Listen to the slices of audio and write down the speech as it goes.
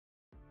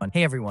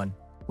Hey everyone,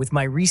 with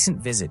my recent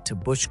visit to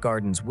Busch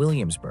Gardens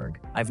Williamsburg,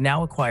 I've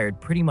now acquired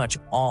pretty much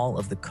all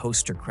of the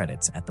coaster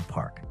credits at the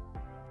park.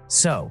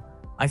 So,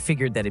 I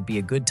figured that it'd be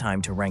a good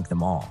time to rank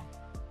them all.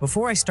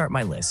 Before I start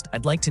my list,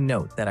 I'd like to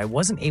note that I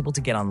wasn't able to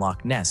get on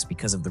Loch Ness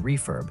because of the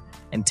refurb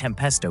and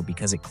Tempesto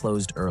because it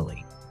closed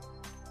early.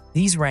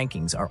 These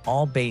rankings are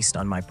all based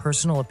on my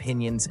personal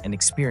opinions and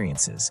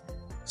experiences,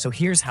 so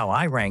here's how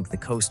I rank the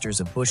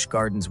coasters of Busch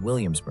Gardens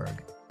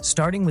Williamsburg.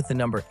 Starting with the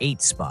number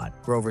 8 spot,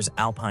 Grover's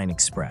Alpine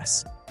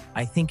Express.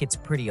 I think it's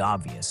pretty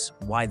obvious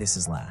why this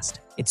is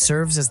last. It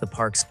serves as the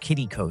park's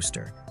kiddie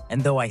coaster,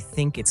 and though I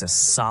think it's a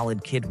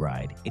solid kid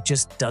ride, it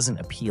just doesn't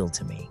appeal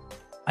to me.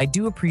 I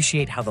do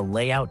appreciate how the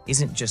layout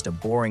isn't just a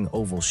boring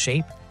oval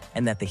shape,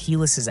 and that the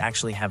helices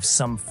actually have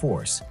some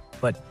force,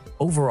 but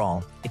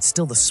overall, it's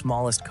still the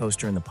smallest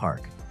coaster in the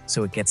park,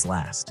 so it gets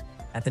last.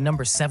 At the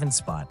number 7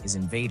 spot is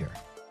Invader.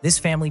 This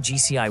family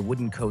GCI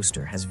wooden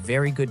coaster has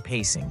very good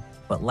pacing,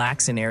 but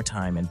lacks in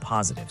airtime and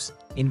positives.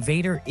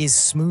 Invader is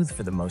smooth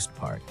for the most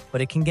part,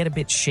 but it can get a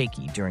bit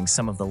shaky during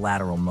some of the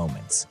lateral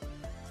moments.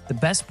 The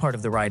best part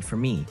of the ride for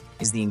me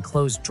is the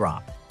enclosed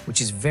drop, which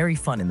is very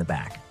fun in the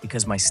back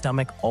because my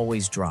stomach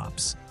always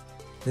drops.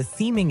 The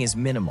theming is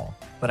minimal,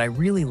 but I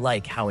really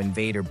like how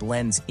Invader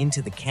blends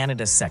into the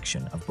Canada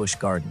section of Busch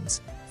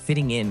Gardens,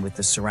 fitting in with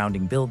the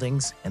surrounding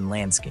buildings and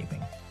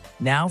landscaping.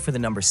 Now for the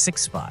number 6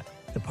 spot,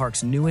 the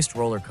park's newest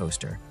roller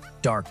coaster,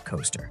 Dark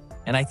Coaster.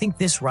 And I think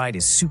this ride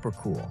is super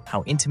cool,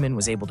 how Intamin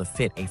was able to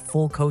fit a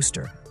full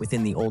coaster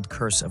within the old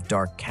Curse of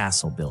Dark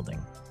Castle building.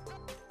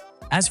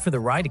 As for the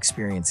ride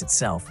experience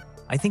itself,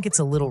 I think it's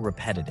a little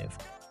repetitive.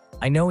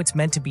 I know it's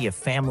meant to be a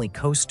family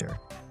coaster,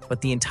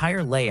 but the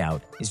entire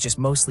layout is just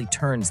mostly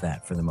turns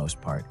that, for the most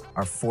part,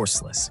 are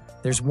forceless.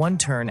 There's one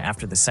turn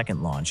after the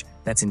second launch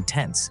that's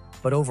intense,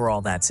 but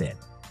overall that's it.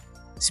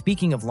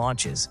 Speaking of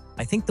launches,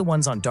 I think the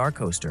ones on Dark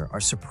Coaster are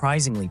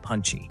surprisingly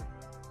punchy.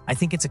 I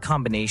think it's a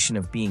combination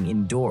of being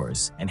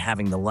indoors and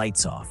having the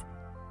lights off,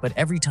 but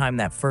every time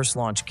that first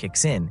launch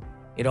kicks in,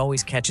 it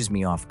always catches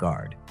me off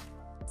guard.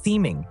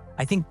 Theming,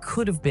 I think,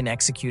 could have been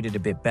executed a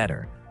bit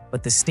better,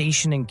 but the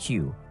station and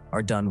queue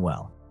are done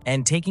well.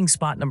 And taking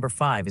spot number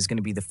 5 is going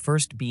to be the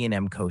first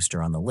B&M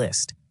coaster on the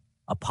list,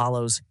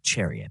 Apollo's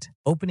Chariot.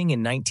 Opening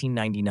in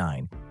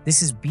 1999,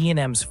 this is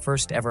B&M's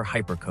first ever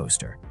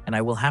hypercoaster, and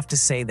I will have to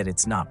say that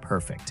it's not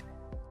perfect.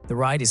 The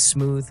ride is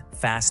smooth,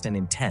 fast, and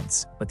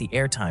intense, but the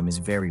airtime is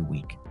very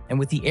weak. And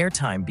with the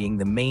airtime being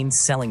the main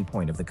selling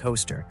point of the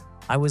coaster,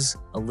 I was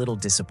a little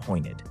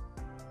disappointed.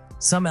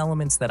 Some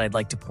elements that I'd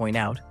like to point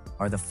out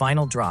are the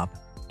final drop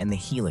and the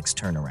helix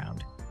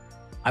turnaround.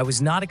 I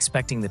was not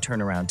expecting the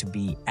turnaround to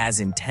be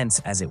as intense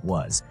as it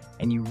was,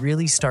 and you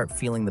really start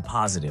feeling the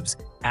positives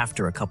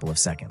after a couple of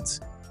seconds.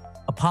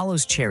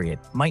 Apollo's Chariot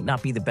might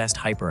not be the best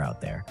hyper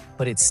out there,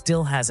 but it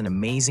still has an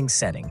amazing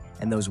setting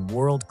and those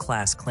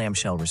world-class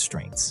clamshell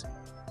restraints.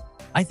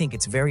 I think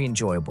it's very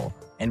enjoyable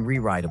and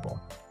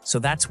re-rideable, so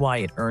that's why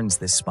it earns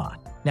this spot.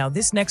 Now,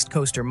 this next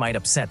coaster might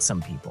upset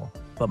some people,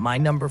 but my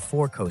number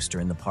 4 coaster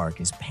in the park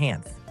is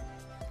Pantheon.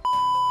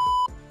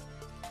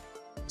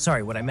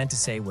 Sorry, what I meant to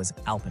say was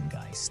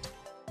Alpengeist.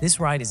 This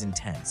ride is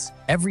intense.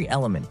 Every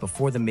element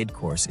before the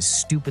mid-course is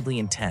stupidly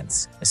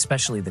intense,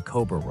 especially the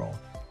Cobra roll.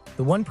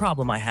 The one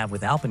problem I have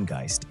with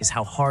Alpengeist is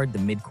how hard the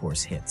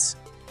mid-course hits.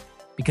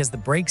 Because the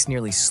brakes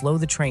nearly slow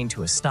the train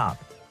to a stop,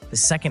 the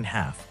second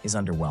half is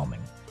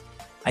underwhelming.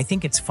 I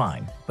think it's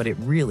fine, but it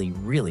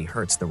really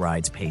hurts the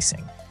ride's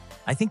pacing.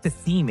 I think the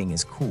theming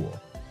is cool,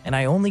 and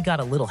I only got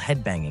a little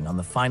headbanging on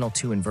the final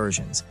 2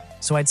 inversions,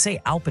 so I'd say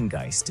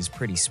Alpengeist is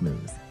pretty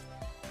smooth.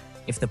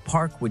 If the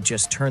park would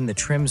just turn the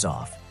trims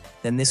off,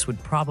 then this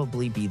would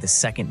probably be the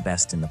second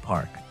best in the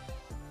park.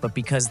 But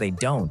because they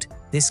don't,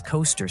 this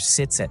coaster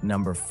sits at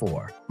number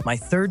 4. My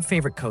third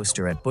favorite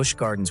coaster at Busch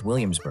Gardens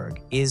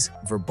Williamsburg is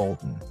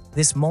Verbolten.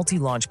 This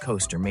multi-launch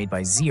coaster made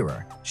by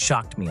Zera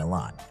shocked me a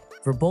lot.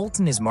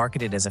 Verbolten is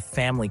marketed as a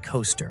family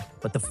coaster,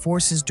 but the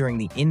forces during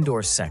the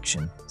indoor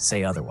section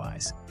say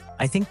otherwise.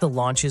 I think the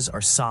launches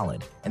are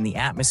solid, and the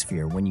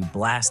atmosphere when you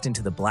blast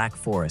into the Black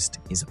Forest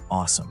is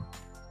awesome.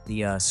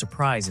 The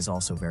surprise is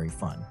also very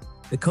fun.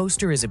 The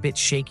coaster is a bit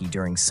shaky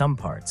during some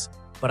parts,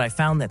 but I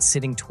found that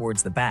sitting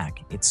towards the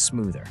back, it's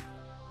smoother.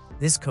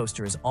 This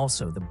coaster is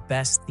also the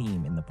best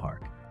theme in the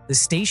park. The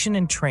station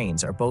and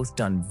trains are both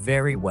done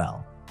very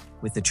well,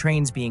 with the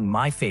trains being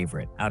my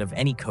favorite out of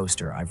any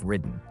coaster I've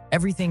ridden.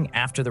 Everything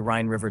after the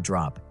Rhine River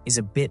drop is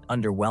a bit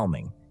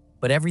underwhelming,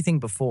 but everything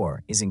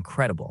before is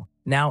incredible.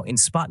 Now, in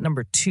spot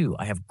number 2,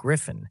 I have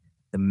Griffon,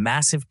 the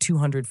massive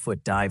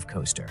 200-foot dive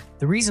coaster.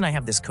 The reason I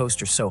have this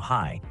coaster so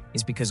high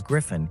is because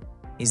Griffon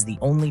is the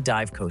only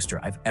dive coaster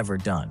I've ever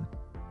done,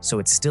 so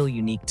it's still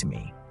unique to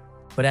me.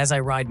 But as I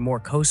ride more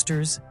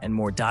coasters and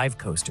more dive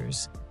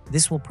coasters,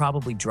 this will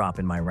probably drop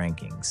in my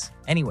rankings.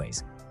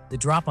 Anyways, the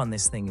drop on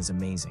this thing is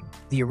amazing.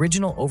 The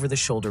original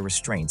over-the-shoulder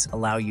restraints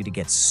allow you to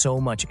get so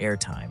much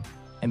airtime,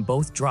 and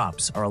both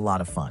drops are a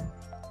lot of fun.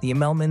 The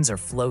Immelmans are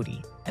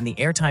floaty, and the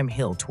airtime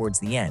hill towards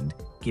the end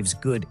gives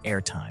good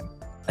airtime.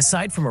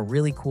 Aside from a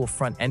really cool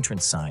front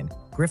entrance sign,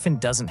 Griffon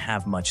doesn't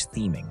have much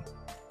theming.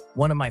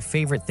 One of my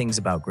favorite things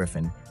about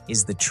Griffon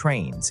is the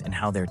trains and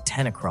how they're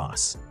 10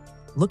 across.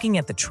 Looking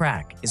at the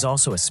track is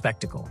also a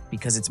spectacle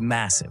because it's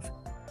massive.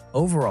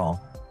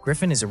 Overall,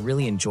 Griffon is a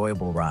really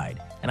enjoyable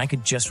ride, and I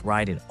could just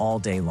ride it all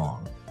day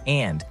long.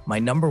 And my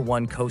number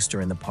one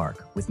coaster in the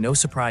park, with no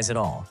surprise at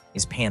all,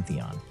 is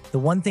Pantheon. The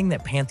one thing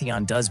that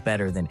Pantheon does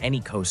better than any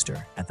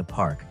coaster at the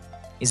park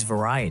is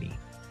variety.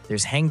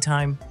 There's hang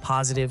time,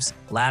 positives,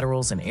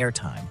 laterals, and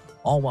airtime,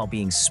 all while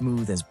being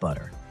smooth as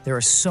butter. There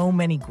are so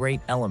many great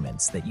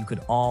elements that you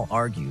could all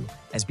argue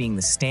as being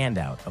the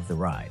standout of the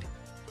ride.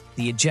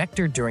 The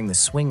ejector during the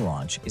swing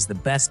launch is the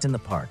best in the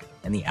park,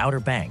 and the outer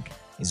bank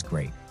is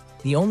great.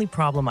 The only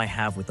problem I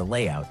have with the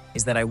layout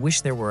is that I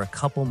wish there were a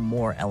couple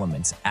more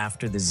elements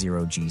after the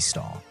zero-G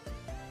stall.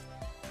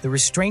 The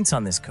restraints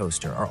on this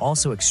coaster are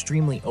also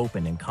extremely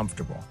open and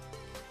comfortable.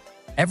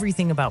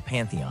 Everything about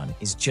Pantheon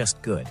is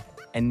just good,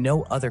 and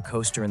no other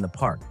coaster in the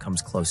park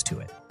comes close to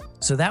it.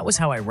 So that was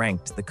how I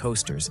ranked the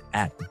coasters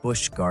at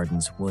Busch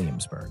Gardens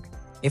Williamsburg.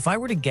 If I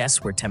were to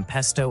guess where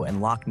Tempesto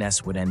and Loch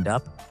Ness would end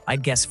up,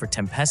 I'd guess for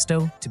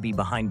Tempesto to be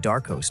behind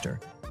Dark Coaster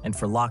and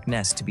for Loch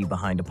Ness to be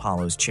behind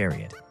Apollo's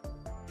Chariot.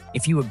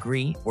 If you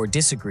agree or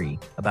disagree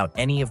about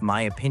any of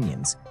my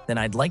opinions, then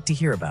I'd like to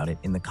hear about it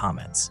in the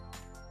comments.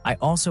 I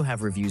also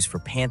have reviews for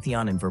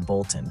Pantheon and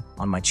Verbolten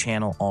on my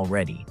channel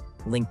already,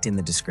 linked in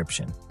the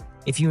description.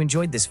 If you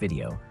enjoyed this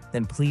video,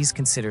 then please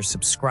consider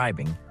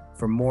subscribing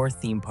for more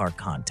theme park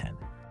content.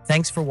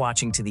 Thanks for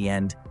watching to the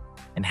end,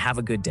 and have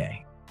a good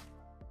day.